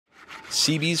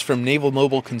Seabees from Naval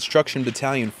Mobile Construction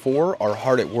Battalion 4 are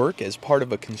hard at work as part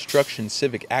of a construction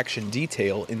civic action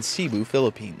detail in Cebu,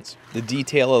 Philippines. The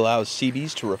detail allows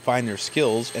Seabees to refine their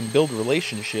skills and build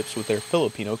relationships with their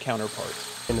Filipino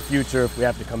counterparts. In the future, if we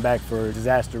have to come back for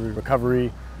disaster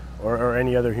recovery or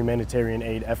any other humanitarian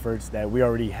aid efforts, that we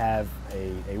already have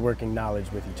a working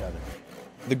knowledge with each other.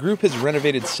 The group has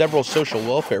renovated several social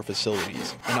welfare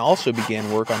facilities and also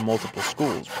began work on multiple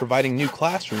schools, providing new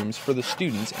classrooms for the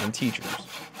students and teachers.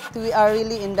 We are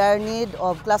really in dire need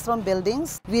of classroom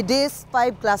buildings. With these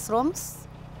 5 classrooms,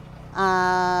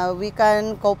 we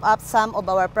can cope up some of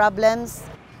our problems.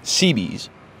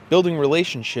 Seabees, building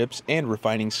relationships and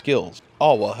refining skills,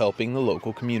 all while helping the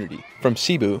local community. From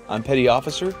Cebu, I'm Petty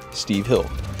Officer Steve Hill.